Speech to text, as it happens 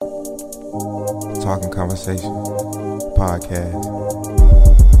Talking Conversation podcast.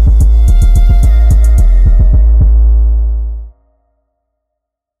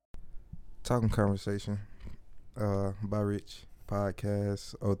 Talking Conversation by Rich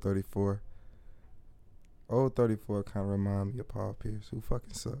podcast 034. 034 kind of remind me of Paul Pierce, who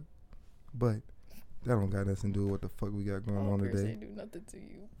fucking suck. But that don't got nothing to do with what the fuck we got going on today. Ain't do nothing to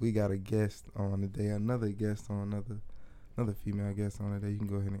you. We got a guest on today, another female guest on today. You can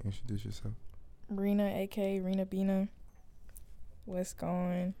go ahead and introduce yourself. Rena, aka Rena Bina. What's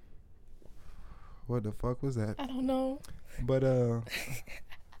going? What the fuck was that? I don't know. But I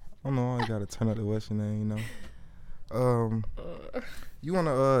don't know. I gotta turn up the what's your name, you know. You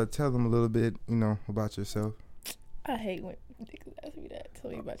wanna tell them a little bit, you know, about yourself? I hate when niggas ask me that. Tell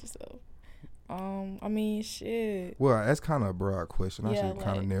me about yourself. I mean, shit. Well, that's kind of a broad question. I Yeah, should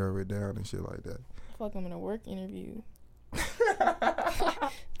kind of like- narrow it down and shit like that. Fuck, I'm in a work interview.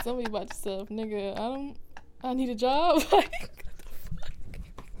 Tell me about yourself, nigga. I need a job.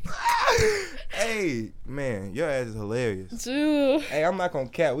 Hey, man, your ass is hilarious. Dude. Hey, I'm not gonna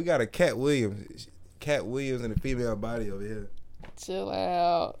cap. We got a Cat Williams. Cat Williams in the female body over here. Chill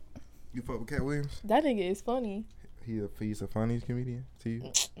out. You fuck with Cat Williams? That nigga is funny. He's a funniest comedian to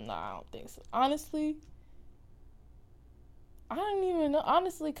you? Nah, I don't think so. Honestly, I don't even know.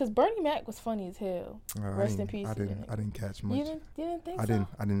 Honestly, because Bernie Mac was funny as hell. Rest in peace. I didn't catch much. You didn't think I so?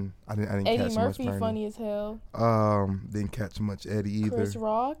 didn't Eddie catch Murphy much. funny as hell. Didn't catch much Eddie either. Chris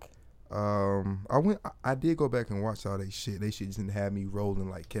Rock. I did go back and watch all they shit. They shit just didn't have me rolling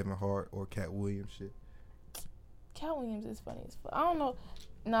like Kevin Hart or Cat Williams shit. Cat Williams is funny as fuck. I don't know.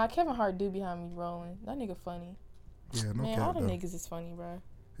 Nah, Kevin Hart do behind me rolling. That nigga funny. Yeah, no Man, cap all the though. niggas is funny, bro.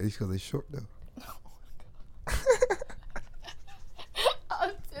 At least because they short though.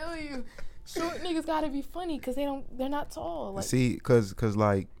 I'll tell you, short niggas gotta be funny because they're not tall. Like, See, cause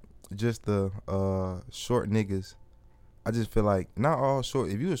like just the short niggas, I just feel like not all short.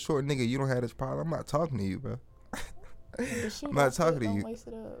 If you a short nigga, you don't have this problem. I'm not talking to you, bro. I'm not talking to you. Don't waste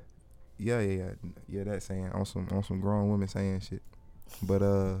it up. Yeah. That saying on some grown women saying shit, but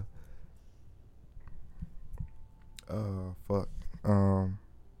fuck.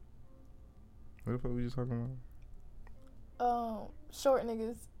 What the fuck we just talking about? Short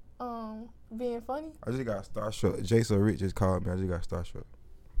niggas, being funny. I just got starstruck. Jason Rich just called me. I just got starstruck.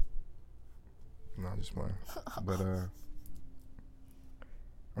 No, I'm just playing. But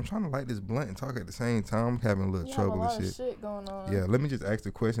I'm trying to light this blunt and talk at the same time. I'm having a little You trouble have a lot with of shit going on. Yeah, let me just ask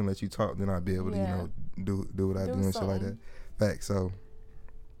the question, let you talk, then I'll be able to, Yeah. you know, do what I do and shit like that. something. Fact. So,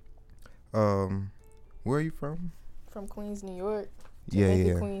 where are you from? From Queens, New York. Yeah.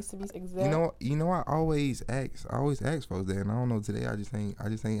 Jamaica, Queens to be exact. You know, I always ask folks that, and I don't know today. I just ain't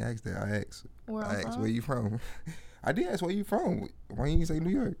asked that. I asked where you from. I did ask where you from. Why you say New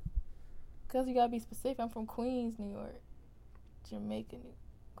York? Because you gotta be specific. I'm from Queens, New York. Jamaica,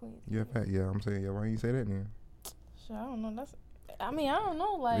 Queens. Yeah, fact. Yeah, I'm saying, yeah. Why you say that then? Shit, I don't know. I don't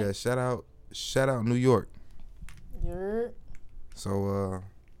know. Like, Yeah, shout out New York. you're. So,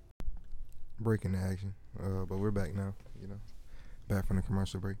 breaking the action. But we're back now, you know. Back from the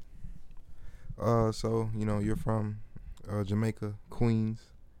commercial break. So, you know, you're from Jamaica,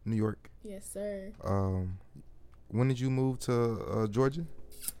 Queens, New York. Yes, sir. When did you move to Georgia?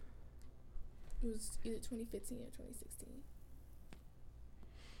 It was either 2015 or 2016.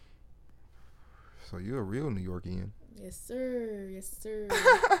 So you're a real New Yorkian. Yes, sir. Yes, sir.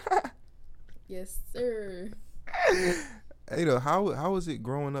 Yes, sir. Hey, though, how was it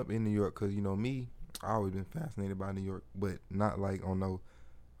growing up in New York? Cause you know me, I always been fascinated by New York, but not like on no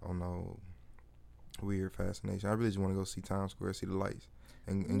weird fascination. I really just want to go see Times Square, see the lights,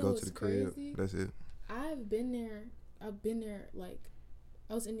 and go to the crib. Crazy? That's it. I've been there, like,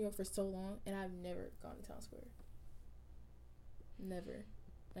 I was in New York for so long, and I've never gone to Times Square. Never.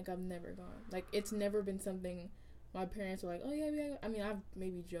 Like, I've never gone. Like, it's never been something my parents were like, oh, yeah. I mean, I've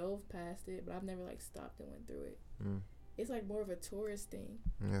maybe drove past it, but I've never, like, stopped and went through it. It's, like, more of a tourist thing.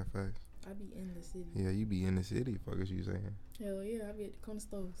 Yeah, facts. I be in the city. Yeah, you be in the city, fuck is you saying? Hell yeah, I be at the corner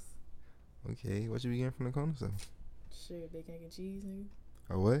stores. Okay, what you be getting from the corner store? Shit, bacon, egg, and cheese, nigga.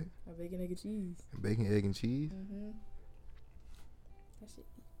 A what? A bacon, egg, and cheese. Bacon, egg, and cheese? Mm-hmm. That shit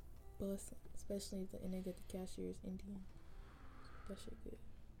be bussin'. Especially if the nigga at the cashier is Indian. That shit good.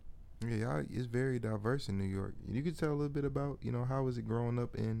 Yeah, y'all, it's very diverse in New York. You could tell a little bit about, you know, how was it growing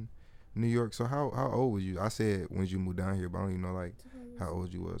up in New York? So how old was you? I said when you moved down here, but I don't even know, like, how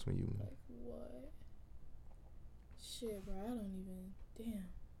old you was when you moved. Like, what? Shit, bro, I don't even... Damn.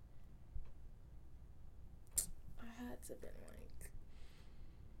 I had to been, like,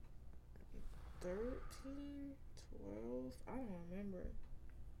 13, 12... I don't remember.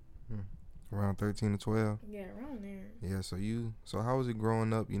 Around 13 to 12. Yeah, around there. Yeah. So how was it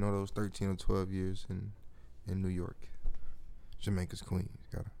growing up? You know, those 13 or 12 years in New York, Jamaica's queen.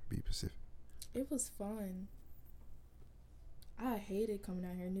 Gotta be Pacific. It was fun. I hated coming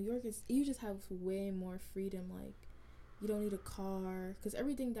out here. New York you just have way more freedom. Like, you don't need a car, because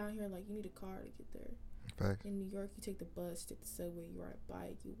everything down here, like, you need a car to get there. Facts. In New York, you take the bus, take the subway, you ride a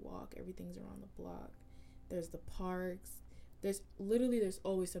bike, you walk. Everything's around the block. There's the parks. There's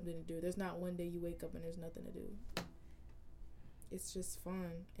always something to do. There's not one day you wake up and there's nothing to do. It's just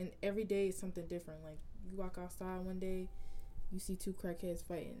fun. And every day is something different. Like, you walk outside one day, you see two crackheads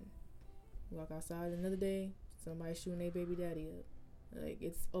fighting. You walk outside another day, somebody shooting their baby daddy up. Like,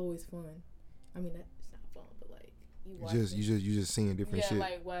 it's always fun. I mean, it's not fun, but like, you just seeing different shit. Yeah,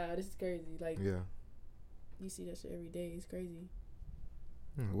 like, wow, this is crazy. Like, yeah, you see that shit every day. It's crazy.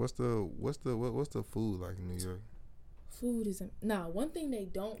 What's the food like in New York? Food isn't. One thing they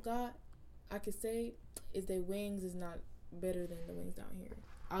don't got, I could say, is their wings is not better than the wings down here.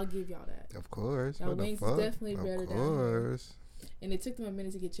 I'll give y'all that. Of course. Now, wings is definitely better down here. And it took them a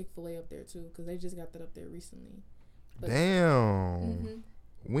minute to get Chick-fil-A up there too, because they just got that up there recently. But, damn.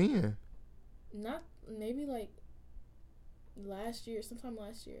 Mm-hmm. When? Not maybe like sometime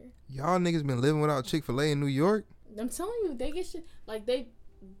last year. Y'all niggas been living without Chick-fil-A in New York? I'm telling you, they get shit like they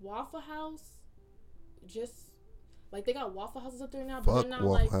Waffle House. Just like they got Waffle Houses up there now, but fuck they're not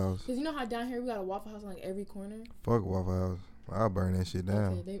Waffle like, House. because you know how down here we got a Waffle House on like every corner. Fuck Waffle House. I'll burn that shit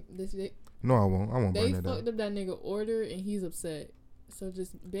down. Okay, no, I won't. I won't burn that down. They fucked up that nigga order and he's upset. So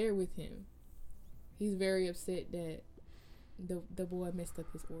just bear with him. He's very upset that the boy messed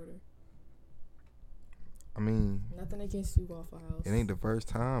up his order. I mean, nothing against you, Waffle House. It ain't the first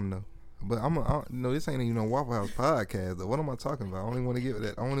time though. But no, this ain't even Waffle House podcast though. What am I talking about? I only want to get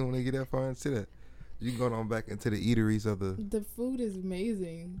that. I only want to get that far into that. You can go on back into the eateries of the. The food is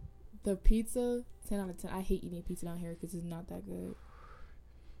amazing. The pizza, 10 out of 10. I hate eating pizza down here because it's not that good.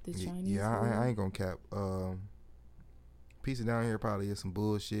 The Chinese. Yeah, I ain't gonna cap. Pizza down here probably is some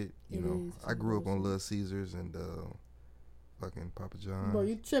bullshit. You know, I grew up on Little Caesars and fucking Papa John's. Bro,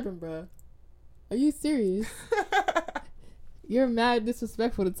 you tripping, bro? Are you serious? You're mad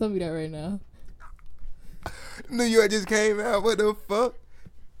disrespectful to tell me that right now. New York just came out. What the fuck?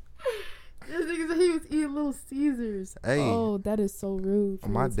 This nigga said he was eating Little Caesars. Hey, oh, that is so rude.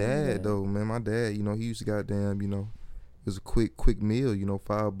 My dad though, man, my dad, you know, he used to goddamn, you know, it was a quick meal, you know,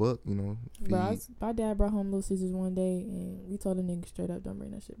 $5, you know. Bro, my dad brought home Little Caesars one day, and we told the nigga straight up, don't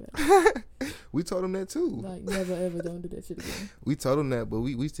bring that shit back. We told him that too. Like, never ever don't do that shit again. We told him that, but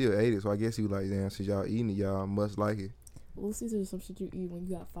we still ate it, so I guess he was like, damn, since y'all eating it, y'all must like it. Little Caesars is some shit you eat when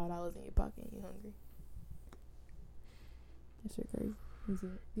you got $5 in your pocket and you hungry. That shit crazy. You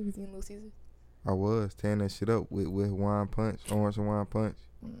was eating Little Caesars? I was tearing that shit up with wine punch, orange and wine punch.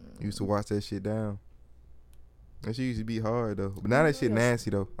 Used to wash that shit down. That shit used to be hard though. But now that shit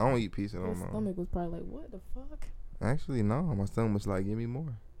nasty though. I don't eat pizza no more. My stomach was probably like, what the fuck? Actually, no. My stomach was like, give me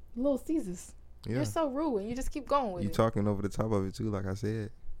more. Little Caesars. Yeah. You're so rude and you just keep going with it. You talking over the top of it too, like I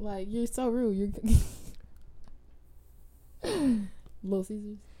said. Like, you're so rude. Little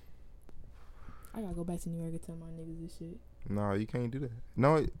Caesars. I gotta go back to New York and tell my niggas this shit. No, you can't do that.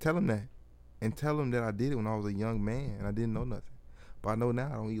 No, tell them that. And tell them that I did it when I was a young man and I didn't know nothing. But I know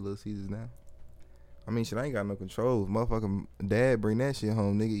now I don't eat Little Caesars now. I mean, shit, I ain't got no control. If motherfucking dad bring that shit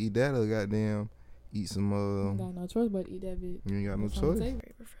home, nigga, eat that or goddamn eat some. You ain't got no choice but to eat that bitch. You ain't got no choice.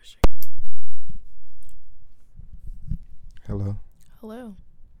 Very refreshing. Hello. Hello.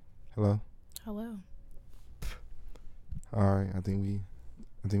 Hello. Hello. All right, I think we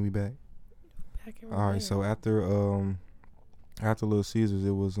back. Back in all right, so after Little Caesars,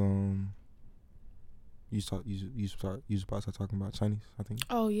 it was you was about to start talking about Chinese, I think.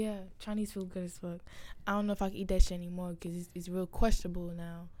 Oh yeah, Chinese food good as fuck. I don't know if I can eat that shit anymore because it's real questionable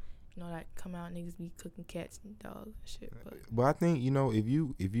now. You know, that come out niggas be cooking cats and dogs and shit. But I think, you know, if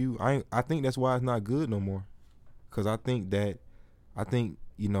you I think that's why it's not good no more. Cause I think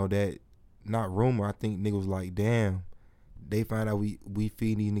you know that not rumor. I think niggas was like, damn. They find out we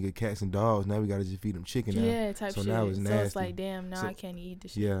feed these nigga cats and dogs. Now we gotta just feed them chicken now. Yeah, type so shit. Now it's nasty. So it's like, damn, now I can't eat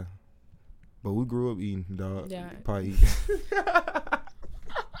this shit. Yeah. But we grew up eating dog. Yeah. Probably eating.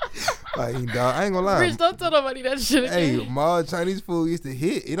 I ain't dog. I ain't gonna lie. Rich, don't tell nobody that shit again. Hey, my Chinese food used to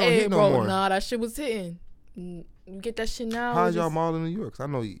hit. It don't hit no more. Nah, that shit was hitting. You get that shit now. How's y'all mall in New York? 'Cause I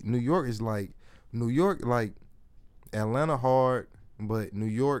know New York is like Atlanta hard, but New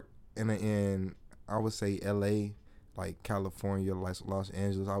York and I would say LA, like California, like Los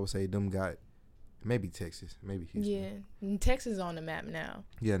Angeles, I would say them got maybe Texas, maybe Houston. Yeah, and Texas is on the map now.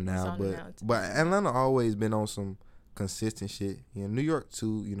 Yeah, now, but Atlanta always been on some consistent shit. You know, New York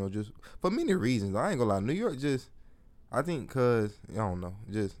too. You know, just for many reasons. I ain't gonna lie. New York just. I think cause I don't know.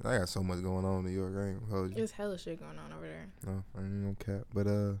 Just I got so much going on in New York. I ain't gonna hold you. There's hella shit going on over there. No, I ain't no cap. But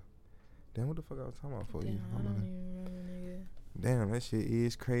damn, what the fuck I was talking about for you? I don't even remember, nigga. Damn, that shit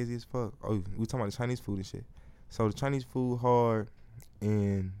is crazy as fuck. Oh, we talking about the Chinese food and shit. So the Chinese food hard,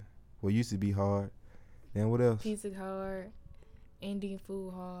 and what used to be hard. Then what else? Pizza hard, Indian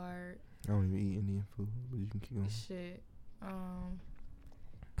food hard. I don't even eat Indian food, but you can keep going. Shit.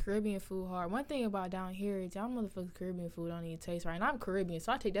 Caribbean food hard. One thing about down here is y'all motherfuckers Caribbean food don't even taste right. And I'm Caribbean,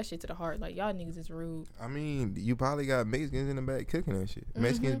 so I take that shit to the heart. Like, y'all niggas is rude. I mean, you probably got Mexicans in the back cooking that shit.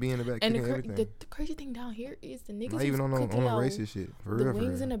 Mexicans be in the back cooking everything. The crazy thing down here is the niggas not even on the out racist shit. For the real,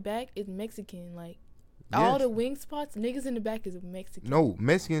 wings for in real. the back is Mexican. Like, Yes. all the wing spots, niggas in the back is Mexican. No,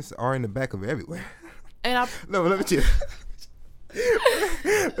 Mexicans are in the back of everywhere. And I No, let me chill.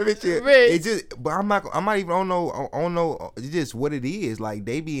 Let me chill. Rich. It just, but I'm not even on no. It's just what it is. Like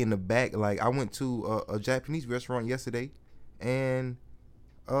they be in the back. Like I went to a Japanese restaurant yesterday, and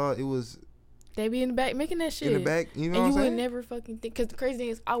it was they be in the back making that shit. in the back. You know and what I'm you saying? would never fucking think. Because the crazy thing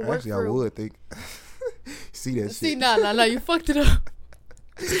is, I work Actually, for. I would think. See that See, shit. nah, you fucked it up.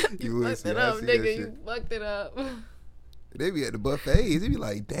 You would fucked see- it I up, see that nigga. shit. You fucked it up. They be at the buffets. They be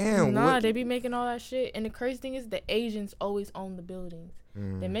like, damn. Nah, what? they be making all that shit. And the crazy thing is, the Asians always own the buildings.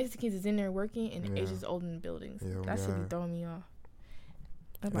 The Mexicans is in there working, and the Yeah. Asians own the buildings. Yeah, that shit be God. throwing me off.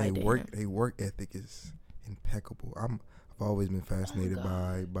 I'm They like, damn. work ethic is impeccable. I've always been fascinated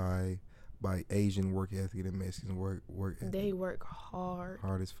by Asian work ethic and Mexican work ethic. They work hard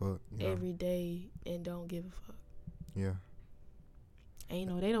Hard as fuck. You know? every day and don't give a fuck. Yeah. And you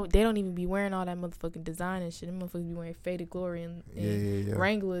know, they don't even be wearing all that motherfucking design and shit. Them motherfuckers be wearing Faded Glory and Yeah.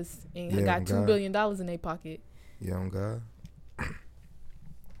 Wranglers and Yeah, got on $2 God. billion in their pocket. Yeah, on God.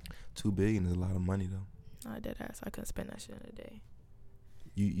 $2 billion is a lot of money though. Not dead ass. I couldn't spend that shit in a day.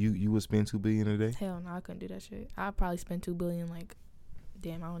 You would spend $2 billion a day? Hell no, I couldn't do that shit. I'd probably spend $2 billion like,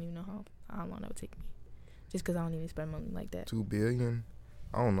 damn, I don't even know how long that would take me. Just because I don't even spend money like that. $2 billion?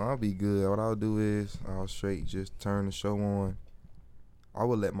 I don't know. I'll be good. What I'll do is I'll straight just turn the show on. I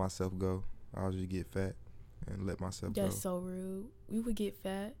would let myself go. I'll just get fat and let myself go. That's so rude. We would get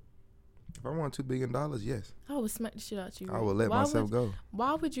fat. If I want $2 billion, yes. I would smack the shit out you. I would let myself go.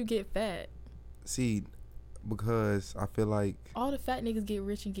 Why would you get fat? See, because I feel like All the fat niggas get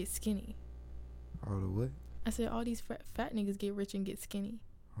rich and get skinny. all the what? I said all these fat niggas get rich and get skinny.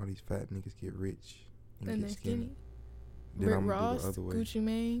 All these fat niggas get rich and And get they're skinny. skinny. Then Rick I'm gonna Ross, do the other way. Gucci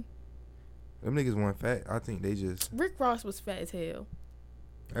Mane. Them niggas weren't fat. I think they just Rick Ross was fat as hell.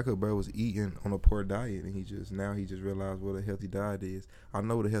 that good bro was eating on a poor diet, and he just realized what a healthy diet is. I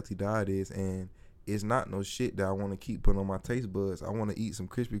know what a healthy diet is, and it's not no shit that I want to keep putting on my taste buds. I want to eat some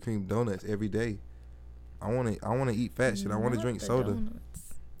Krispy Kreme donuts every day. I want to eat fat shit. I want to Not drink the soda,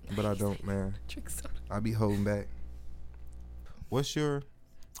 donuts. but I don't, man. Drink soda. I be holding back. What's your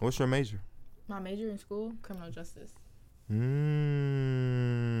major? My major in school, criminal justice.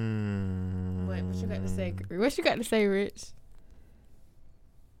 What What you got to say? What you got to say, Rich?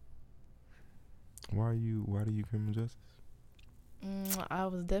 Why do you criminal justice? I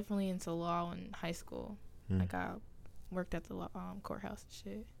was definitely into law in high school. Mm. Like I worked at the courthouse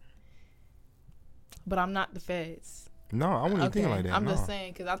and shit. But I'm not the feds. No, I wasn't even thinking like that. I'm no. just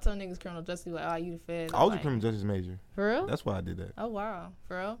saying because I tell niggas criminal justice like, oh, you the feds. I was a like, criminal justice major. For real? That's why I did that. Oh wow,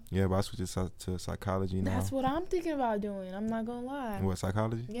 for real? Yeah, but I switched to psychology now. That's what I'm thinking about doing. I'm not gonna lie. What,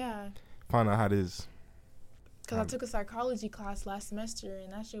 psychology? Yeah, Find out how this. because I took a psychology class last semester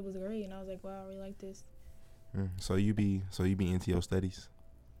and that shit was great. And I was like, wow, I really like this. So you be into your studies?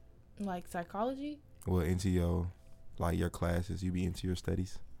 Like psychology? Well, into your your classes. You be into your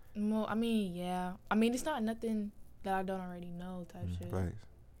studies? Well, I mean, yeah. I mean, it's not nothing that I don't already know type shit. Right.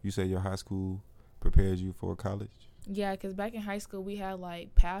 You said your high school prepared you for college? Yeah, because back in high school, we had,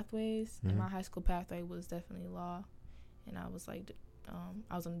 like, pathways. And my high school pathway was definitely law. And I was, like,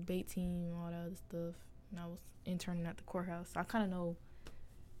 I was on the debate team and all that other stuff. And I was interning at the courthouse. So I kind of know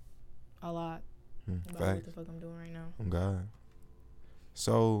a lot about what the fuck I'm doing right now. Oh, God.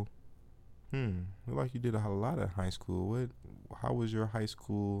 So, look like you did a lot of high school. How was your high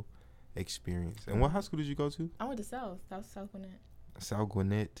school experience? And what high school did you go to? I went to South. That was South Gwinnett. South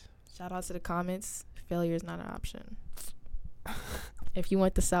Gwinnett. Shout out to the comments. Failure is not an option. If you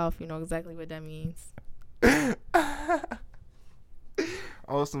went to South, you know exactly what that means.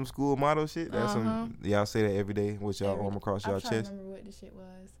 Oh, some school motto shit? That's some. Y'all say that every day with y'all arm across y'all I'm trying chest? to remember what the shit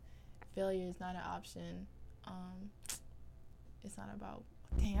was. Failure is not an option. It's not about...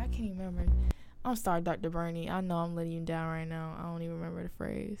 Dang, I can't even remember. I'm sorry, Dr. Bernie. I know I'm letting you down right now. I don't even remember the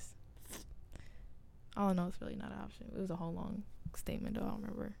phrase. I don't know. It's really not an option. It was a whole long statement, though. I don't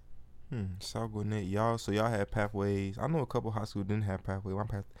remember. South Gwinnett, y'all. So y'all had pathways. I know a couple high schools didn't have pathway.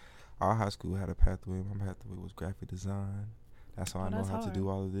 Our high school had a pathway. My pathway was graphic design. That's how I know that's how hard. to do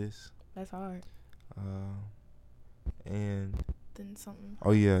all of this. That's hard. And Then something.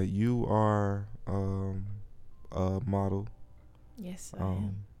 oh yeah, you are a model. Yes, I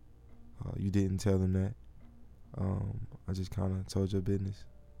am. You didn't tell them that. I just kind of told your business.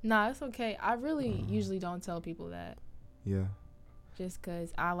 Nah, it's okay. I really usually don't tell people that. Yeah. Just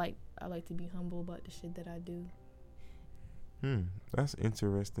cause I like to be humble about the shit that I do. That's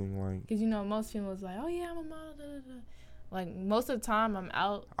interesting. Like, cause most females like, oh yeah, I'm a model. Da, da, da. Like most of the time I'm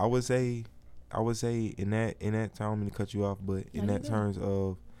out. I would say in that time, I don't mean to cut you off, but in that terms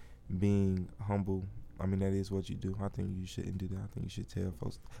of being humble, I mean that is what you do. I think you shouldn't do that. I think you should tell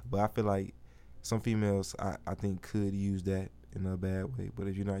folks. But I feel like some females, I think could use that in a bad way. But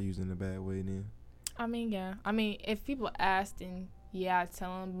if you're not using it in a bad way, then I mean, yeah. I mean, if people ask, then yeah, I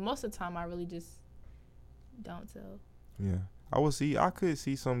tell them. Most of the time, I really just don't tell. Yeah, I could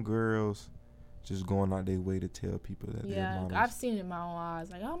see some girls just going out their way to tell people that they're models. I've seen it in my own eyes.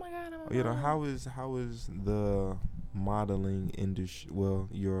 Like, oh my God, I'm a model. How is the modeling industry? Well,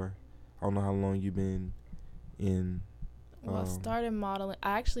 I don't know how long you've been in. Well, I started modeling.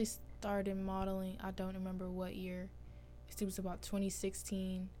 I actually started modeling. I don't remember what year. It was about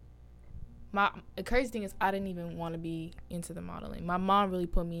 2016. The crazy thing is I didn't even want to be into the modeling. My mom really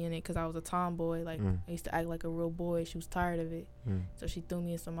put me in it because I was a tomboy. Like, I used to act like a real boy. She was tired of it. So she threw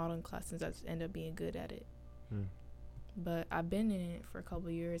me in some modeling classes. I just ended up being good at it. But I've been in it for a couple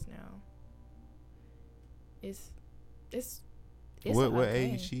of years now. It's what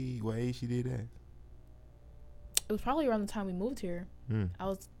age she did that? It was probably around the time we moved here. I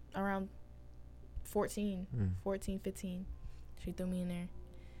was around 14, 15. She threw me in there.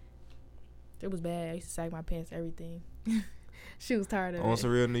 It was bad. I used to sag my pants, everything. She was tired of it. On some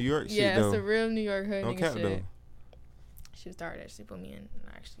real New York shit, yeah, though. it's a real New York hood No nigga cap, shit. though. She was tired of that. She put me in, and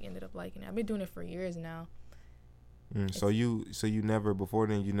I actually ended up liking it. I've been doing it for years now. So you never, before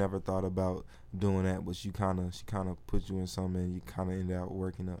then, you never thought about doing that, but she kind of put you in something, and you kind of ended up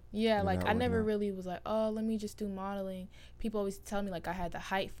working up. Yeah, like I never really was like, oh, let me just do modeling. People always tell me like I had the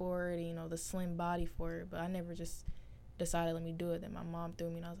height for it, the slim body for it, but I never just decided let me do it. Then my mom threw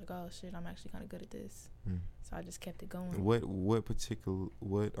me, and I was like, oh shit, I'm actually kind of good at this. So I just kept it going. What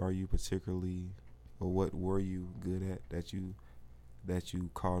are you particularly, or what were you good at that you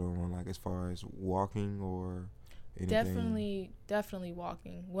caught on, like as far as walking or anything? Definitely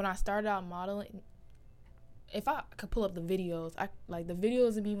walking. When I started out modeling, if I could pull up the videos, the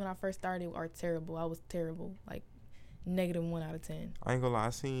videos of me when I first started are terrible. I was terrible, like -1 out of 10. I ain't gonna lie, I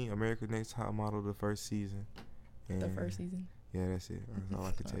seen America's Next Top Model the first season. The first season? Yeah, that's it. That's all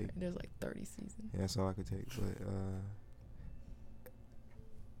I could take. There's like 30 seasons. Yeah, that's all I could take. But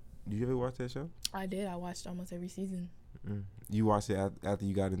did you ever watch that show? I did. I watched almost every season. You watched it after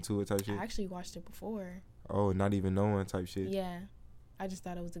you got into it type shit? I actually watched it before. Oh, not even knowing type shit? Yeah. I just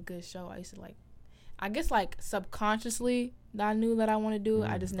thought it was a good show. I used to I guess subconsciously that I knew that I want to do it.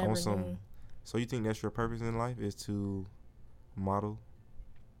 I just never knew. So you think that's your purpose in life, is to model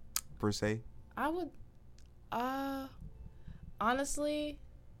per se? I would honestly,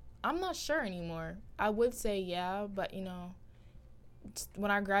 I'm not sure anymore. I would say yeah, but when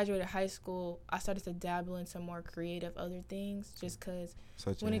I graduated high school, I started to dabble in some more creative other things, just because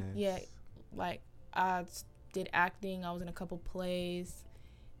I did acting. I was in a couple plays.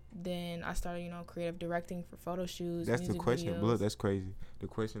 Then I started, creative directing for photo shoots. That's the question. Videos. Look, that's crazy. The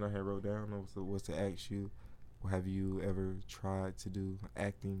question I had wrote down was to ask you, have you ever tried to do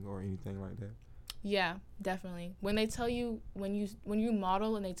acting or anything like that? Yeah, definitely. When they tell you when you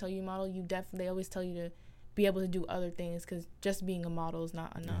model and they tell you model, they always tell you to be able to do other things, because just being a model is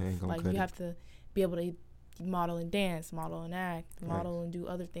not enough. Like you have to be able to model and dance, model and act, model and do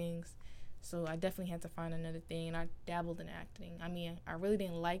other things. So I definitely had to find another thing, and I dabbled in acting. I mean, I really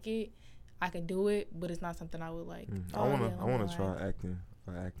didn't like it. I could do it, but it's not something I would like. I wanna try acting.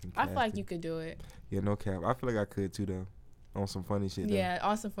 I feel like you could do it. Yeah, no cap. I feel like I could too, though. On some funny shit. Yeah,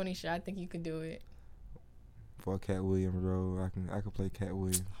 on some funny shit. I think you could do it. For Cat Williams role, I could play Cat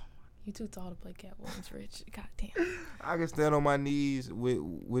Williams. You too tall to play Cat Williams, Rich. God damn. I can stand on my knees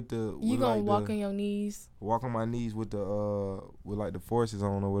with the. You gonna walk on your knees? Walk on my knees with the the forces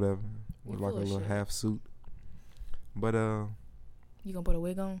on or whatever, with like a little half suit. But you gonna put a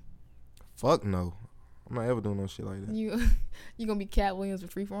wig on? Fuck no, I'm not ever doing no shit like that. You gonna be Cat Williams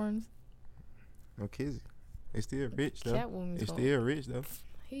with Freeforms? No Kizzy. It's still rich though. Cat Williams. It's still rich though.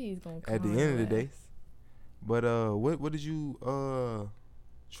 He's gonna. At the end of the day. But what did you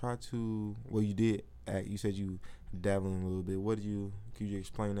try to? Well, you did act? You said you dabbling a little bit. Could you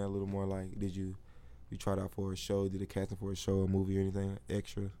explain that a little more? Like, did you tried out for a show? Did a casting for a show, a movie, or anything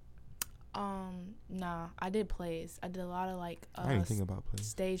extra? Nah, I did plays. I did a lot of like I didn't think about plays.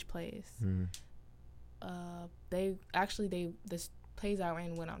 Stage plays. Mm. The plays I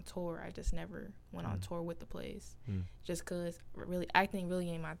ran went on tour. I just never went on tour with the plays, just cause really acting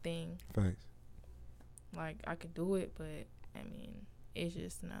really ain't my thing. Facts. Like I could do it, but I mean it's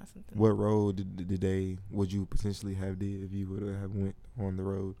just not something. What role would you potentially have did if you would have went on the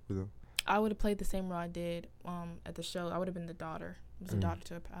road with them? I would have played the same role I did at the show. I would have been the daughter. I was a daughter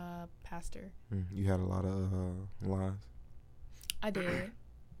to a pastor. You had a lot of lines. I did.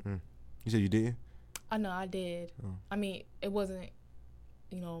 You said you did? I know I did. Oh. I mean, it wasn't,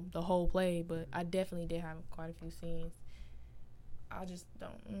 the whole play, but I definitely did have quite a few scenes. I just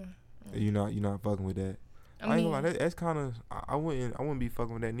don't. You're not fucking with that. I ain't gonna lie. That's kind of. I wouldn't be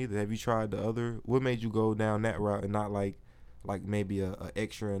fucking with that neither. Have you tried the other? What made you go down that route and not like maybe a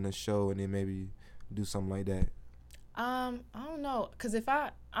extra in a show and then maybe do something like that? I don't know, cause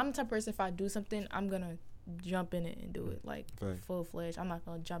I'm the type of person, if I do something, I'm gonna jump in it and do it full fledged. I'm not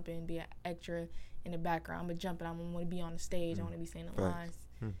gonna jump in and be an extra in the background. I'm gonna jump in. I want to be on the stage. I want to be saying the lines,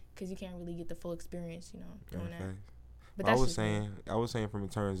 cause you can't really get the full experience, doing that. Facts. But I was saying from in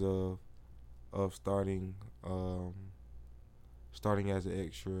terms of starting as an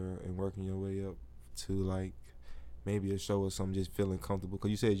extra and working your way up to like maybe a show or something, just feeling comfortable.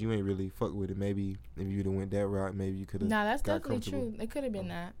 Because you said you ain't really fuck with it. Maybe if you'd have went that route, maybe you could have. Nah, that's definitely true. It could have been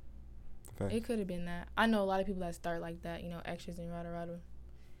that. Fact. It could have been that. I know a lot of people that start like that, extras and rada.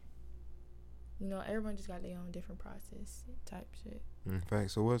 Everyone just got their own different process type shit. In fact,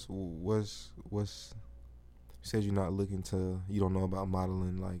 so what's you said you don't know about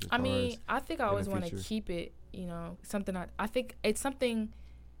modeling, like. I think I always want to keep it, something I think it's something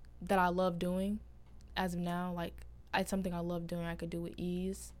that I love doing as of now. Like, it's something I love doing. I could do with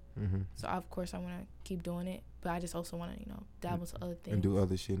ease. Mm-hmm. So of course I want to keep doing it, but I just also want to dabble to other things and do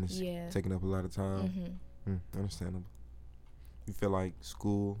other shit. And it's taking up a lot of time. Understandable. You feel like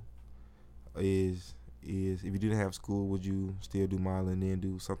school is if you didn't have school, would you still do modeling and then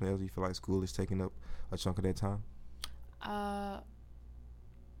do something else? You feel like school is taking up a chunk of that time?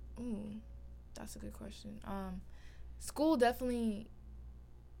 That's a good question. School definitely.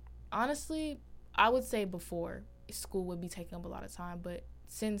 Honestly, I would say before school would be taking up a lot of time, but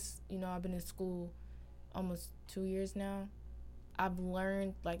since I've been in school almost 2 years now, I've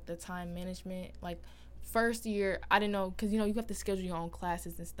learned like the time management. Like first year, I didn't know, because you have to schedule your own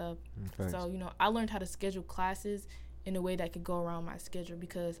classes and stuff. Thanks. So I learned how to schedule classes in a way that could go around my schedule,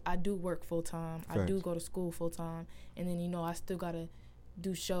 because I do work full time. I do go to school full time, and then I still gotta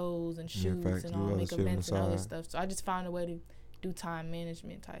do shows and shoots and all, make events and other stuff. So I just found a way to do time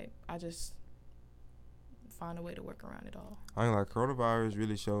management type. I just find a way to work around it all. I ain't like, coronavirus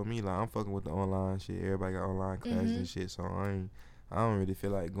really showed me like I'm fucking with the online shit. Everybody got online classes and shit, so I don't really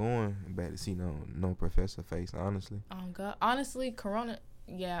feel like going back to see no professor face, honestly. Oh God, honestly, Corona.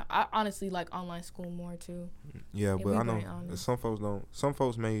 Yeah, I honestly like online school more too. Yeah, but I know some folks don't. Some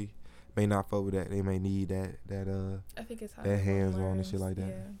folks may not fuck with that. They may need that I think it's how that hands on and shit like that.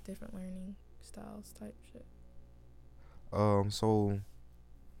 Yeah, different learning styles type shit. So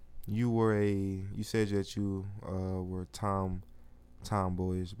you said that you were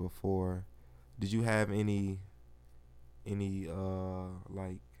tomboys before. Did you have any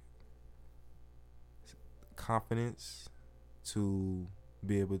like confidence to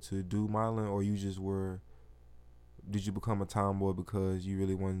be able to do modeling, or you just did you become a tomboy because you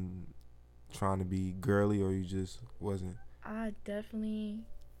really wasn't trying to be girly, or you just wasn't? I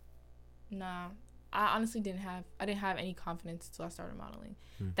honestly didn't have any confidence until I started modeling.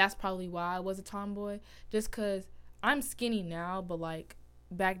 That's probably why I was a tomboy, just because I'm skinny now, but like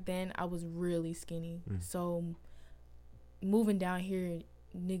back then I was really skinny. So moving down here,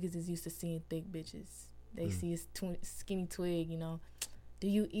 niggas is used to seeing thick bitches. They see a skinny twig, Do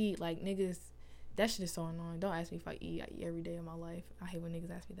you eat? Like, niggas, that shit is so annoying. Don't ask me if I eat. I eat every day of my life. I hate when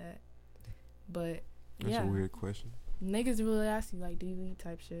niggas ask me that. But that's a weird question. Niggas really ask you, like, do you eat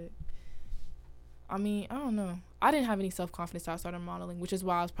type shit. I mean, I don't know. I didn't have any self-confidence till I started modeling, which is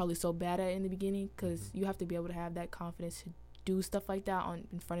why I was probably so bad at it in the beginning, because you have to be able to have that confidence to do stuff like that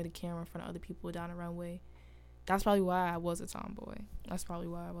in front of the camera, in front of other people down the runway. That's probably why I was a tomboy. That's probably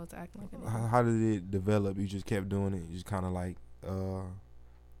why I was acting like a nigga. How did it develop? You just kept doing it? You just kind of like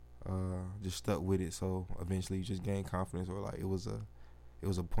just stuck with it, so eventually you just gained confidence, or like it was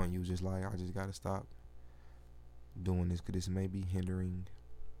a point you was just like, I just gotta stop doing this because this may be hindering?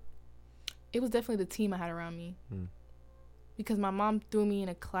 It was definitely the team I had around me, because my mom threw me in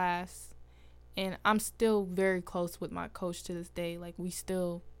a class, And I'm still very close with my coach to this day. Like, we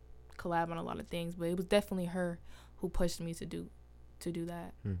still collab on a lot of things, but it was definitely her who pushed me to do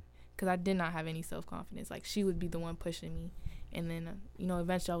that. Because I did not have any self-confidence. Like, she would be the one pushing me. And then,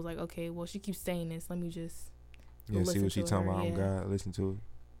 eventually I was like, okay, well, she keeps saying this. Let me just see what she talking about. Yeah. God, listen to it.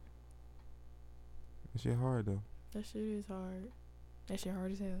 That shit hard, though. That shit is hard. That shit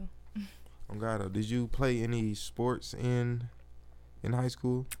hard as hell. Oh, God, though. Did you play any sports in high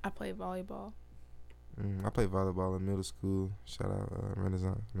school? I played volleyball. I played volleyball in middle school. Shout out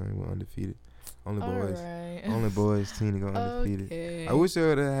Renaissance, man. We're undefeated. Only boys team to go undefeated. Okay. I wish they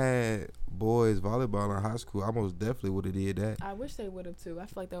would have had boys volleyball in high school. I most definitely would have did that. I wish they would have too. I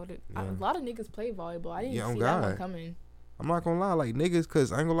feel like that would have. Yeah. A lot of niggas play volleyball. I didn't Yeah, on see that God. one coming. I'm not gonna lie, like niggas,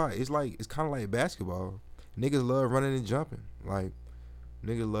 cause I ain't gonna lie, it's kind of like basketball. Niggas love running and jumping. Like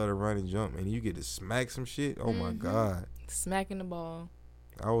niggas love to run and jump, and you get to smack some shit. Oh my God, smacking the ball.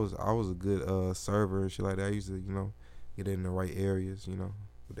 I was a good server and shit like that. I used to get in the right areas.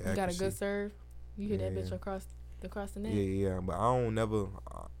 With the accuracy. Got a good serve. You hit that bitch across the net. Yeah. But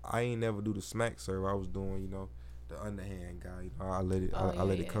I ain't never do the smack serve. I was doing the underhand guy. I let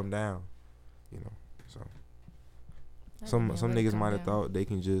it come down. So. Some niggas might have thought they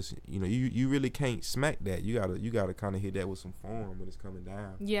can just you really can't smack that. You gotta kind of hit that with some form when it's coming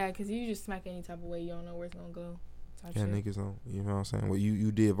down. Yeah, because you just smack any type of way, you don't know where it's gonna go. Yeah, niggas don't. You know what I'm saying? Well,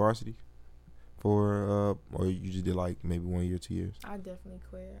 you did varsity for or you just did like maybe 1 year, 2 years. I definitely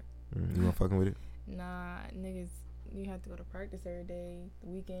quit. You not fucking with it? Nah, niggas, you have to go to practice every day, the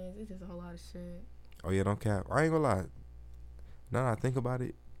weekends. It's just a whole lot of shit. Oh yeah, don't cap. I ain't gonna lie. Now that I think about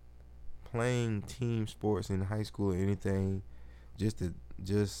it, playing team sports in high school or anything, if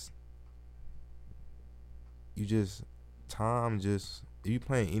you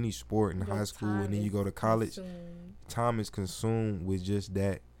playing any sport in high school and then you go to college, time is consumed with just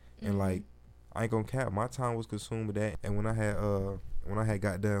that. And like, I ain't gonna cap, my time was consumed with that. And when I had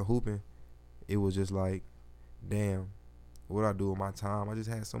got done hooping, it was just like, damn, what I do with my time? I just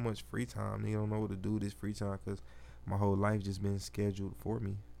had so much free time. Nigga don't know what to do with this free time because my whole life just been scheduled for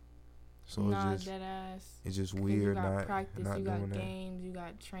me. So it's just weird. You got not practice, not you got doing games, you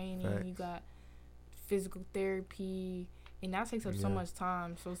got training, Facts. you got physical therapy, and that takes up so much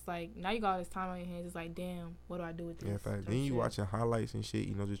time. So it's like now you got all this time on your hands. It's like, damn, what do I do with this? Yeah, fact. Then you watching highlights and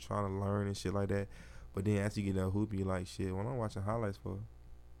shit, just trying to learn and shit like that. But then after you get that hoop, you like, shit, what I'm watching highlights for?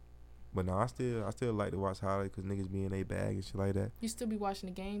 But no, I still like to watch highlights because niggas be in their bag and shit like that. You still be watching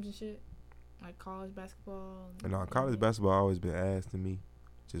the games and shit, like college basketball. And no, college basketball always been ass to me,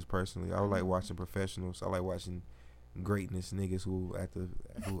 just personally. I would like watching professionals. I like watching greatness niggas who at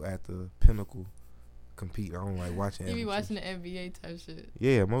the pinnacle compete. I don't like watching. You be watching the NBA type shit.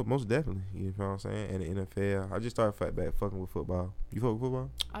 Yeah, most definitely. You know what I'm saying? And the NFL. I just started fucking with football. You fuck with football?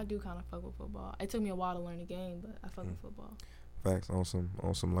 I do kind of fuck with football. It took me a while to learn the game, but I fuck with football. Facts on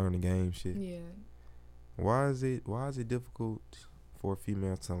some learn the game shit. Yeah. Why is it difficult for a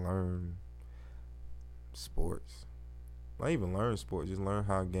female to learn sports? Not even learn sports, just learn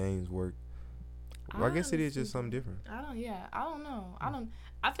how games work. Well, I guess it is just something different. I don't know.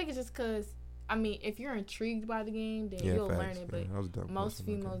 I think it's just because, if you're intrigued by the game, then you'll learn it. But most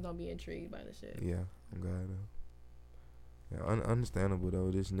females don't be intrigued by the shit. Yeah, I'm glad though. Yeah, understandable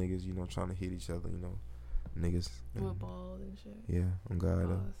though. This niggas, trying to hit each other, niggas with balls and shit. Yeah, I'm glad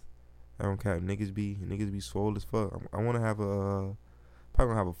though. I don't care. Niggas be swole as fuck. I want to have probably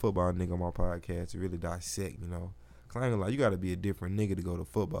gonna have a football nigga on my podcast to really dissect, Cause I ain't gonna lie, you gotta be a different nigga to go to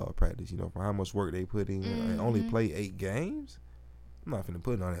football practice, for how much work they put in and only play 8 games. I'm not finna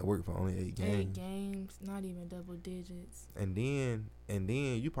put in all that work for only 8 games. 8 games, not even double digits. And then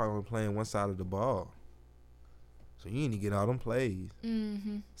you probably only playing one side of the ball, so you need to get all them plays.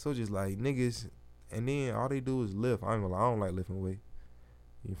 So just like niggas, and then all they do is lift. I ain't gonna lie, I don't like lifting weight.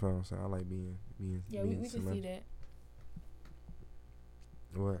 You feel what I'm saying? I like being. Yeah, we can see that.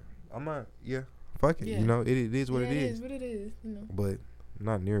 What? I'm not. Yeah. Fuck it. Yeah. It is what it is. It is what it is. But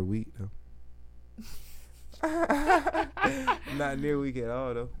not near weak though. Not near weak at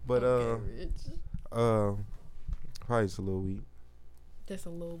all though. But probably just a little weak. Just a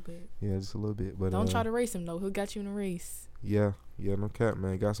little bit. Yeah, just a little bit. But don't try to race him though. Who got you in a race? Yeah, no cap,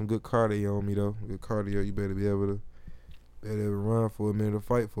 man. Got some good cardio on me though. Good cardio. You better be able to run for a minute or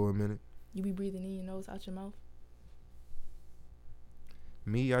fight for a minute. You be breathing in your nose, out your mouth?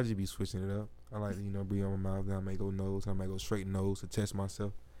 Me, I just be switching it up. I like to, breathe on my mouth. Then I may go nose. I may go straight nose to test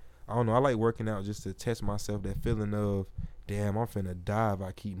myself. I don't know. I like working out just to test myself. That feeling of, damn, I'm finna die if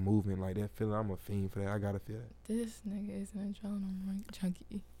I keep moving. Like that feeling, I'm a fiend for that. I gotta feel that. This nigga is an adrenaline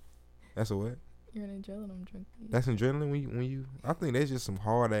junkie. That's a what? You're an adrenaline junkie. That's adrenaline when you. I think that's just some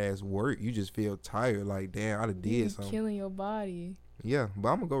hard ass work. You just feel tired. Like damn, I done did something. Killing your body. Yeah, but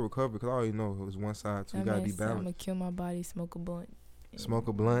I'm gonna go recover because I already know it was one side, so you gotta be balanced. I'm gonna kill my body, smoke a blunt. Smoke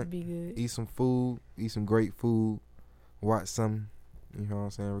a blunt. Be good. Eat some food. Eat some great food. Watch some. You know what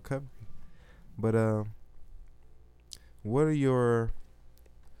I'm saying? Recovery. But what are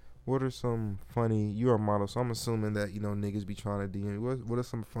some funny? You're a model, so I'm assuming that niggas be trying to DM. What are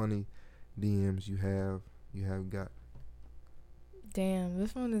some funny DMs you have got? Damn,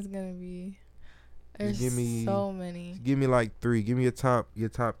 this one is gonna be. There's so many. Give me like 3. Give me your top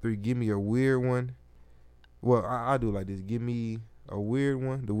 3. Give me a weird one. Well, I do like this. Give me a weird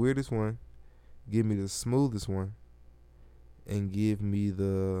one, the weirdest one. Give me the smoothest one, and give me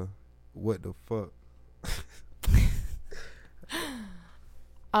the what the fuck.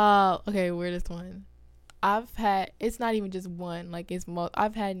 Okay, weirdest one. It's not even just one. Like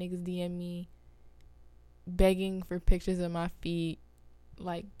I've had niggas DM me begging for pictures of my feet.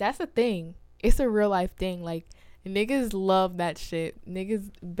 Like that's a thing. It's a real life thing. Like niggas love that shit. Niggas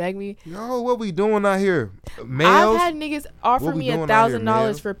beg me. Yo, what we doing out here? Males? I've had niggas offer me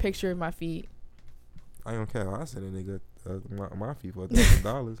 $1,000 for a picture of my feet. I ain't gonna care. I said a nigga my feet for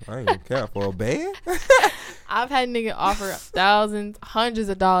 $1,000. I ain't gonna care for a band. I've had nigga offer thousands, hundreds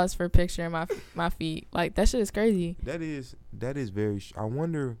of dollars for a picture of my feet. Like that shit is crazy. That is very. I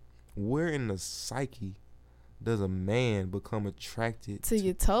wonder where in the psyche does a man become attracted to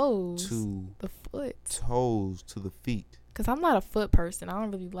your toes, to the foot, toes to the feet? Cause I'm not a foot person. I don't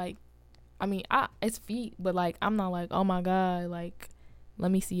really like. I mean, it's feet, but like I'm not like, oh my god, like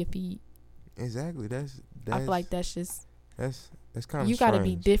let me see your feet. Exactly. That's I feel like that's just that's kind of you gotta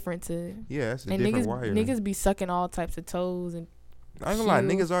be different to. Yeah, that's a different wire. Niggas be sucking all types of toes and. I ain't gonna lie,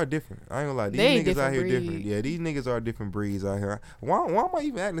 niggas are different. I ain't gonna lie, these niggas out here different. Yeah, these niggas are different breeds out here. Why am I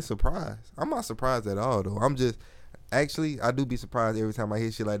even acting surprised? I'm not surprised at all though. I'm just actually I do be surprised every time I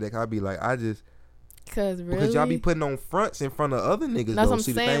hear shit like that. I be like, because y'all be putting on fronts in front of other niggas. That's what I'm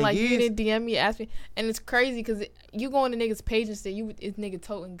saying. Like you didn't DM me, ask me, and it's crazy because you go on the niggas' page and say it's nigga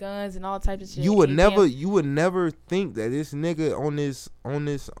toting guns and all types of shit. You would never think that this nigga on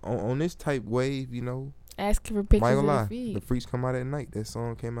this type wave, asking for pictures of lie. Your feet. The Freaks Come Out at Night. That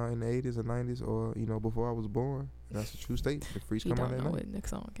song came out in the 80s or 90s or before I was born. That's a true statement. The Freaks Come Out at Night. You don't know when the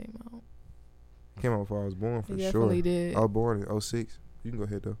song came out. Came out before I was born for sure. Definitely did. I was born in 06. You can go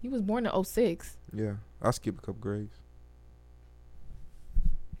ahead though. You was born in 06. Yeah, I skipped a couple grades.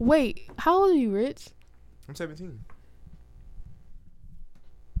 Wait, how old are you, Rich? I'm 17.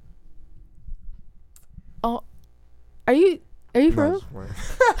 Oh, are you for real?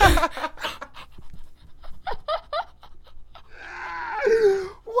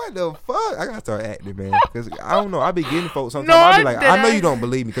 What the fuck? I gotta start acting, man. Cause I don't know. I be getting folks sometimes. I be like, I know you don't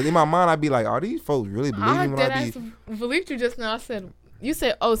believe me. Cause in my mind, I be like, are these folks really believing me? I believed you just now. I said, you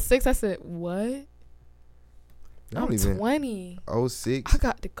said 06. I said, what? I'm 20. 06. I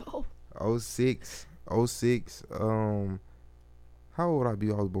got to go. 06. How old would I be?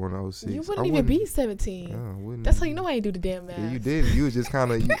 I was born in 06. You wouldn't even be 17. Yeah, that's how you know I ain't do the damn math. Yeah, you did. You was just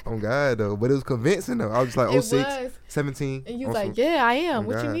kind of on God though, but it was convincing though. I was just like 06, 17. And you was like, yeah, I am.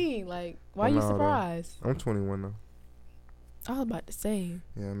 What you mean? Like, why are you surprised? I'm 21 though. I was about to say.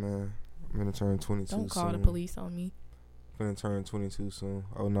 Yeah, man. I'm gonna turn 22 Don't call soon. the police on me. I'm gonna turn 22 soon.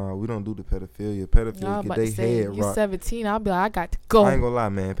 Oh no, we don't do the pedophilia. Pedophiles get their head rocked. You're 17. I'll be like, I got to go. I ain't gonna lie,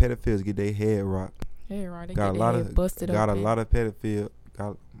 man. Pedophiles get their head rocked. Yeah, right. They got get their head busted up. Got a lot of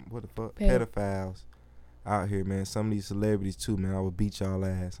what the fuck? Pedophiles out here, man. Some of these celebrities too, man. I would beat y'all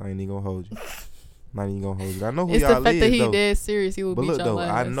ass. I ain't even gonna hold you. Not even gonna hold you. I know who y'all is, though. It's the fact that he dead serious. He would beat y'all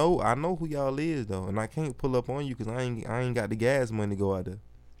ass. I know who y'all is, though, and I can't pull up on you because I ain't got the gas money to go out there.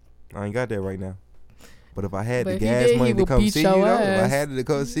 I ain't got that right now. But if I had the gas money to come see you, though, if I had to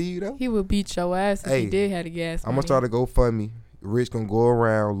come see you, though, he would beat your ass if he did have the gas money. I'm gonna start a GoFundMe. Rich gonna go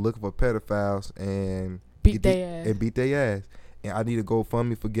around looking for pedophiles and beat their ass. And I need to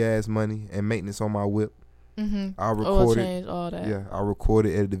GoFundMe for gas money and maintenance on my whip. Mm-hmm. I'll record it. Change all that. Yeah, I'll record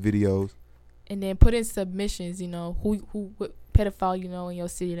it, edit the videos. And then put in submissions, who what pedophile in your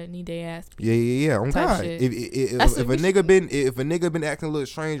city that need their ass beat. Yeah. On God. If a nigga been acting a little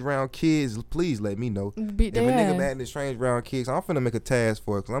strange around kids, please let me know. Beat if a nigga been acting strange around kids, I'm finna make a task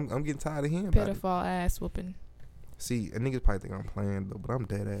for it because I'm getting tired of hearing about it. Pedophile ass whooping. See, a niggas probably think I'm playing though, but I'm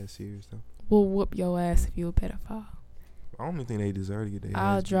dead ass serious though. We'll whoop your ass if you a pedophile. I don't even think they deserve to get their ass.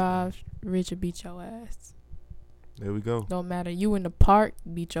 I'll drive Rich and beat your ass. There we go. Don't matter. You in the park,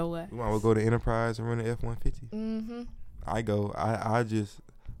 beat your ass. We might well go to Enterprise and run the F-150. Mm-hmm.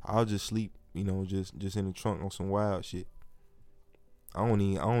 I'll just sleep, just in the trunk on some wild shit. I don't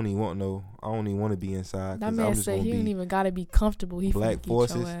even want to be inside. That 'Cause man I'm just said gonna he be didn't even gotta be comfortable. He Black finna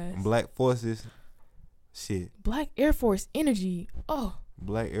Forces. get your ass. Black Forces. Shit. Black Air Force energy. Oh,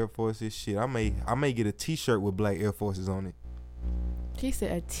 Black Air Forces. Shit. I may get a T-shirt with Black Air Forces on it he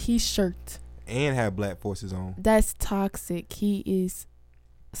said a T-shirt. and have Black Forces on. That's toxic. He is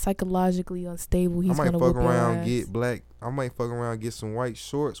psychologically unstable. He's I might gonna fuck whoop your around ass. get black. I might fuck around get some white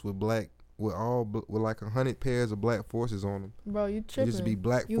shorts with like 100 pairs of Black Forces on them. Bro, you And tripping? just be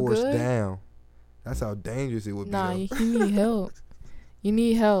Black You Force good? down. That's how dangerous it would Nah, be. you need help. You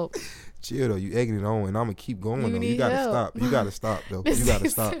need help. Chill though, you egging it on, and I'm gonna keep going. You though. You need gotta help. stop. You gotta stop though. This You gotta nigga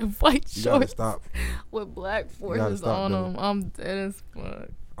stop. said white You gotta shorts stop. with black gotta forces stop, on though. them. I'm dead as fuck.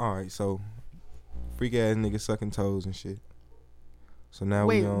 All right, so freak ass niggas sucking toes and shit. So now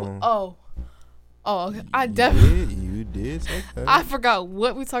Wait, we on. oh, okay. I definitely. You did say that. I forgot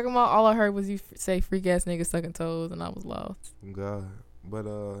what we talking about. All I heard was you say freak ass niggas sucking toes, and I was lost. God, but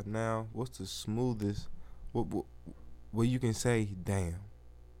now what's the smoothest? What you can say? Damn.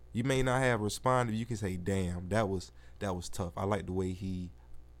 You may not have responded. You can say, "Damn, that was tough." I like the way he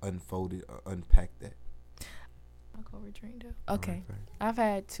unfolded, unpacked that. I'll go drink though. Okay. I've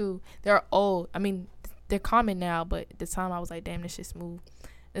had two. They're old. I mean, they're common now, but at the time I was like, damn, this shit smooth.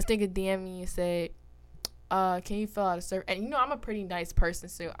 This nigga DM me and said, can you fill out a survey? And you know, I'm a pretty nice person,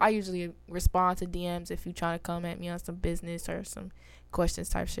 so I usually respond to DMs if you trying to come at me on some business or some questions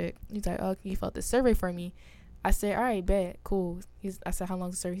type shit. He's like, oh, can you fill out the survey for me? I said, all right, bet, cool. I said, how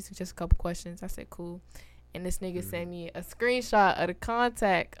long's the survey? He said, just a couple questions. I said, cool. And this nigga sent me a screenshot of the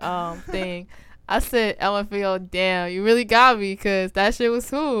contact thing. I said, LMFAO, damn, you really got me, because that shit was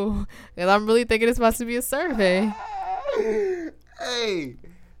cool. And I'm really thinking it's about to be a survey.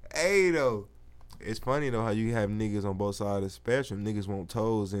 Hey, though. It's funny, though, how you have niggas on both sides of the spectrum. Niggas want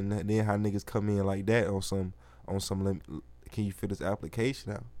toes, and then how niggas come in like that on some can you fill this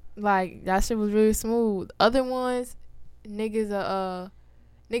application out? Like, that shit was really smooth. Other ones, nigga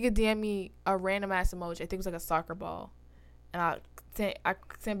DM me a random ass emoji. I think it was like a soccer ball. And I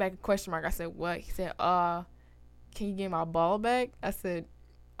sent back a question mark. I said, what? He said, can you get my ball back? I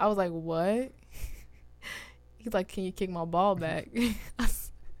was like, what? He's like, can you kick my ball back?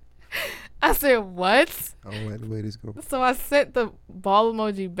 I said, what? I don't like the way this goes. So I sent the ball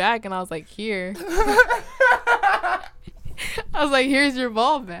emoji back, and I was like, here. I was like, here's your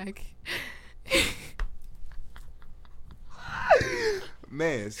ball back.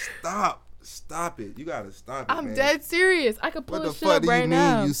 Man, stop it. You gotta stop it. I'm man. dead serious. I could pull What the this shit fuck up do you right mean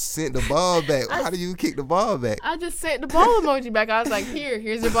now. you sent the ball back? How do you kick the ball back? I just sent the ball emoji back. I was like,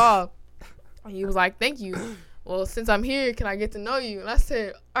 here's your ball. And he was like, thank you. Well, since I'm here, can I get to know you? And I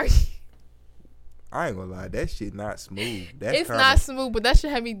said, are you? I ain't gonna lie, that shit not smooth. It's not smooth, but that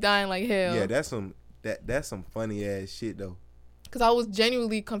shit had me dying like hell. Yeah, that's some funny ass shit though. Cause I was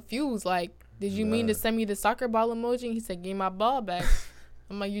genuinely confused. Like, did you mean to send me the soccer ball emoji? And he said, give me my ball back.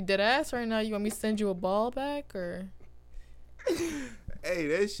 I'm like, you dead ass right now? You want me to send you a ball back or? Hey,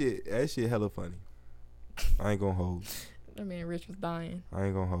 that shit hella funny. I ain't gonna hold. That man Rich was dying. I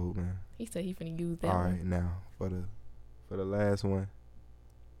ain't gonna hold, man. He said he finna use that. All one. right, now for the last one.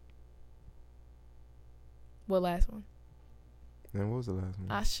 What last one? Man, what was the last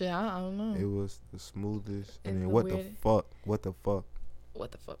one? Shit, I don't know. It was the smoothest. And It's then the what weirdest. the fuck? What the fuck?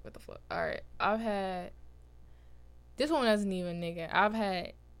 What the fuck? All right, I've had. This one wasn't even nigga. I've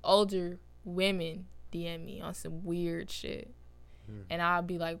had older women DM me on some weird shit, and I'll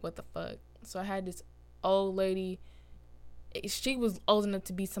be like, what the fuck? So I had this old lady. She was old enough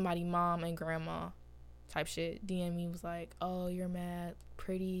to be somebody's mom and grandma type shit. DM me was like, oh, you're mad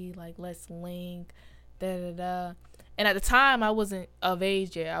pretty, like, let's link, da da da. And at the time, I wasn't of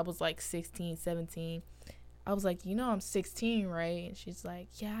age yet. I was like 16, 17. I was like, you know, I'm 16, right? And she's like,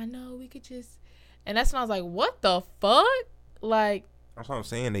 yeah, I know, we could just. And that's when I was like, what the fuck? Like, That's what I'm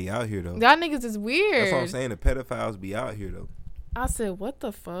saying. They out here though. y'all niggas is weird. That's what I'm saying. The pedophiles be out here though. I said, what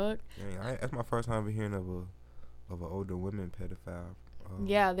the fuck? That's my first time ever hearing of an older women pedophile.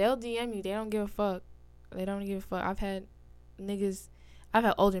 Yeah, they'll DM you. They don't give a fuck. They don't give a fuck. I've had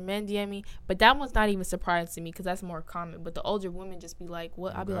older men DM me, but that one's not even surprising to me because that's more common. But the older women just be like,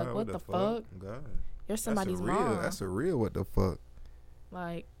 what? I'll be like, what the fuck? God. You're somebody's mom. That's a real what the fuck.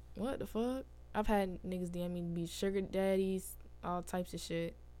 Like, what the fuck? I've had niggas DM me to be sugar daddies, all types of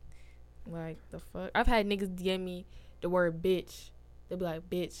shit. Like, the fuck? I've had niggas DM me the word bitch. They'll be like,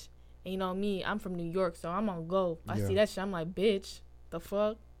 bitch. And you know me, I'm from New York, so I'm on go. I see that shit, I'm like, bitch, the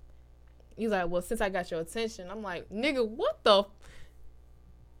fuck? He's like, well, since I got your attention, I'm like, nigga, what the?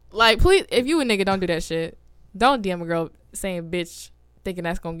 Like, please, if you a nigga, don't do that shit. Don't DM a girl saying bitch, thinking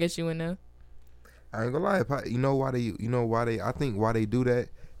that's gonna get you in there. I ain't gonna lie. You know why they? I think why they do that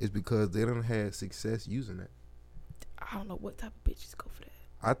is because they don't have success using it. I don't know what type of bitches go for that.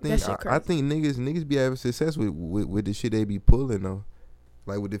 I That think shit I crazy. think niggas be having success with the shit they be pulling though.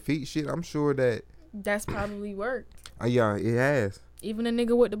 Like with the feet shit, I'm sure that That's probably worked. yeah, it has. Even a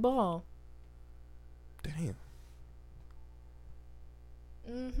nigga with the ball. Damn,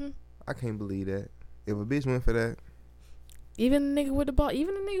 Mm-hmm. I can't believe that. If a bitch went for that, Even a nigga with the ball.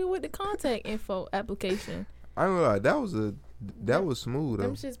 Even a nigga with the contact info application. I ain't gonna lie. That was smooth though.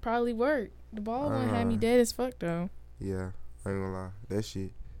 Them shits probably work. The ball I one ain't had me lie. dead as fuck though. Yeah, I ain't gonna lie. That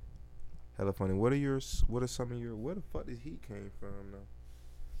shit hella funny. What are some of your? Where the fuck this heat came from though?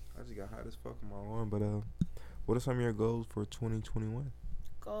 I just got hot as fuck on my arm. But what are some of your goals for 2021?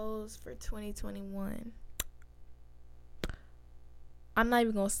 Goals for 2021. I'm not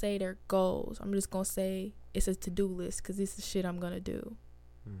even gonna say they're goals. I'm just gonna say it's a to-do list because this is shit I'm gonna do.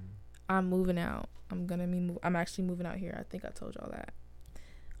 I'm moving out. I'm actually moving out here. I think I told y'all that.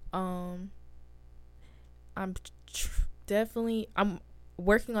 I'm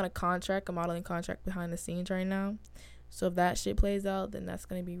working on a modeling contract behind the scenes right now. So if that shit plays out, then that's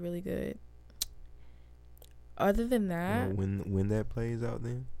gonna be really good. Other than that, When that plays out,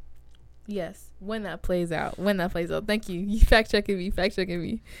 then yes, when that plays out. Thank you. You fact checking me.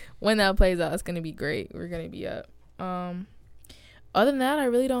 When that plays out, it's gonna be great. We're gonna be up. Other than that, I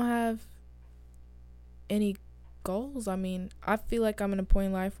really don't have any goals. I mean, I feel like I'm in a point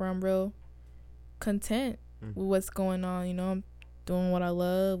in life where I'm real content with what's going on. You know, I'm doing what I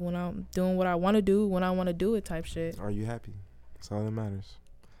love, when I'm doing what I want to do, when I want to do it type shit. are you happy? That's all that matters.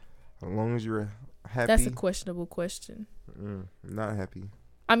 As long as you're happy. That's a questionable question. Not happy.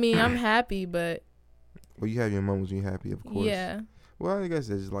 I mean, I'm happy, but Well, you have your moments when you're happy, of course. yeah. Well, I guess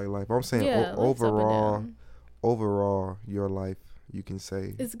that's just like life. I'm saying Yeah, life's up and down. overall, your life, you can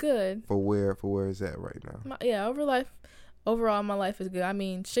say It's good. for where it's at right now. Overall, my life is good. I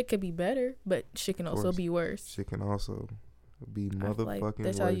mean, shit could be better, but shit can also be worse. Shit can also be I feel like motherfucking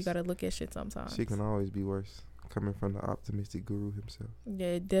that's worse. how you gotta look at shit sometimes. Shit can always be worse. Coming from the optimistic guru himself.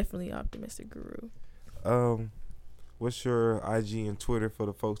 Yeah, definitely optimistic guru. What's your IG and Twitter for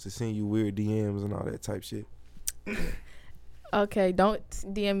the folks to send you weird DMs and all that type shit? Okay, don't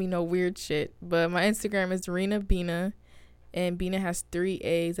DM me no weird shit. But my Instagram is Rena Bina, and Bina has 3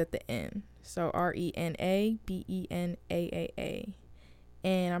 A's at the end. So RENABENAAA.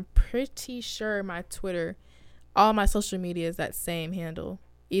 And I'm pretty sure my Twitter, all my social media is that same handle.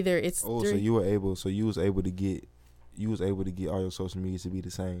 Either it's so you was able to get all your social media to be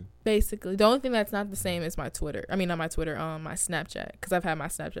the same. Basically, the only thing that's not the same is my Twitter. I mean, not my Twitter, my Snapchat, because I've had my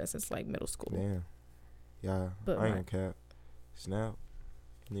Snapchat since like middle school. Damn. Yeah, But I ain't gonna cap. Snap.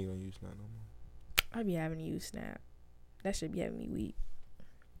 Nigga gonna use Snap no more. I be having to use Snap. That should be having me weak.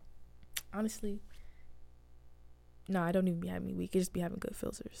 Honestly, no, I don't even be having me weak. It just be having good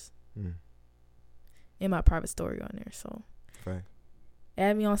filters. In my private story on there. So, Fact.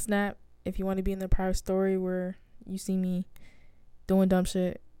 Add me on Snap if you want to be in the private story where you see me doing dumb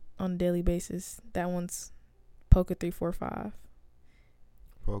shit on a daily basis. That one's Poker345.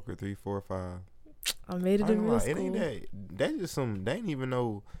 Poker345. I made it in middle school. It ain't that just they ain't even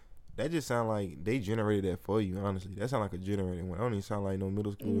know. That just sound like they generated that for you. Honestly, that sound like a generated one. I don't even sound like no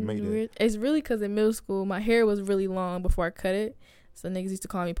middle school would make that. It's really because in middle school my hair was really long before I cut it, so niggas used to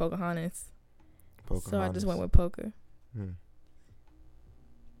call me Pocahontas. So I just went with Poker.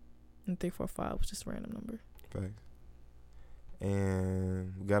 And 345 was just a random number. Facts.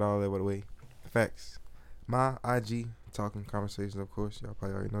 And we got all that by the way. Facts. My IG, Talking Conversations, of course. Y'all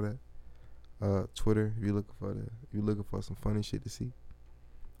probably already know that. Twitter, if you're looking for some funny shit to see.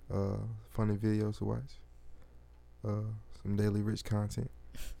 Funny videos to watch. Some daily rich content.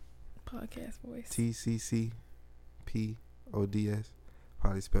 Podcast voice. TCCPODS.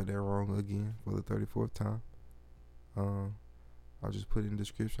 Probably spelled that wrong again for the 34th time. I'll just put it in the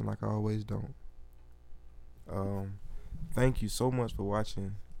description like I always don't. Thank you so much for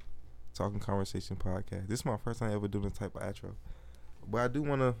watching Talking Conversation Podcast. This is my first time ever doing this type of outro. But I do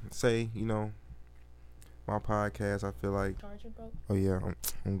want to say, my podcast, I feel like. Charger broke? Oh, yeah.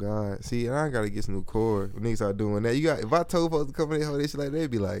 Oh, God. See, I got to get some new cord. When niggas start doing that. If I told folks to come in here hold this shit like that,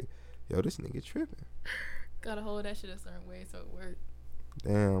 they'd be like, yo, this nigga tripping. Gotta hold that shit a certain way so it works.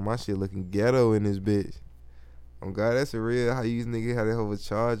 Damn, my shit looking ghetto in this bitch. Oh, God, that's a real how you nigga how they hold a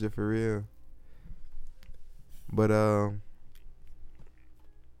charger for real. But,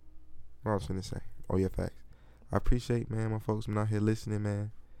 what I was finna say. Oh, yeah, facts. I appreciate, man, my folks been out here listening,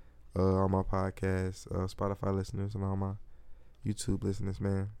 man. All my podcasts, Spotify listeners, and all my YouTube listeners,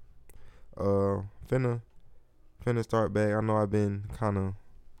 man. Finna start back. I know I've been kind of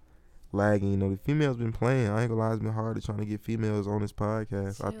lagging. You know, the females been playing. I ain't gonna lie, it's been hard to trying to get females on this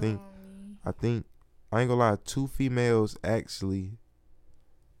podcast. Chill I think on me. I ain't gonna lie, 2 females actually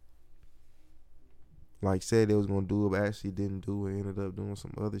like said they was gonna do it, but actually didn't do it. Ended up doing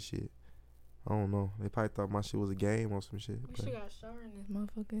some other shit. I don't know. They probably thought my shit was a game or some shit. We should got shower in this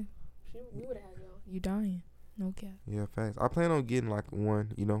motherfucker. We would have had y'all. You dying? No cap. Yeah, facts. I plan on getting like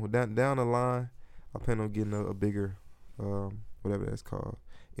one. You know, down the line, I plan on getting a bigger, whatever that's called,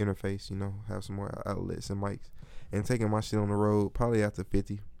 interface. You know, have some more outlets and mics, and taking my shit on the road. Probably after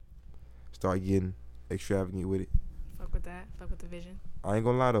 50, start getting extravagant with it. Fuck with that. Fuck with the vision. I ain't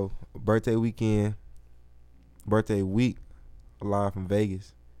gonna lie though. Birthday week, live from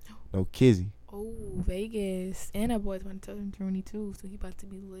Vegas. No Kizzy. Oh, Vegas. And that boy's about to turn 22, so he about to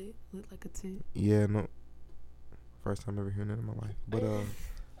be lit like a tit. Yeah, no. First time ever hearing that in my life. But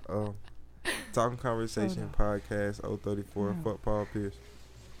Talking Conversation Podcast 034. Fuck Paul Pierce.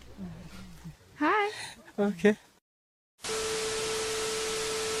 Hi. Okay.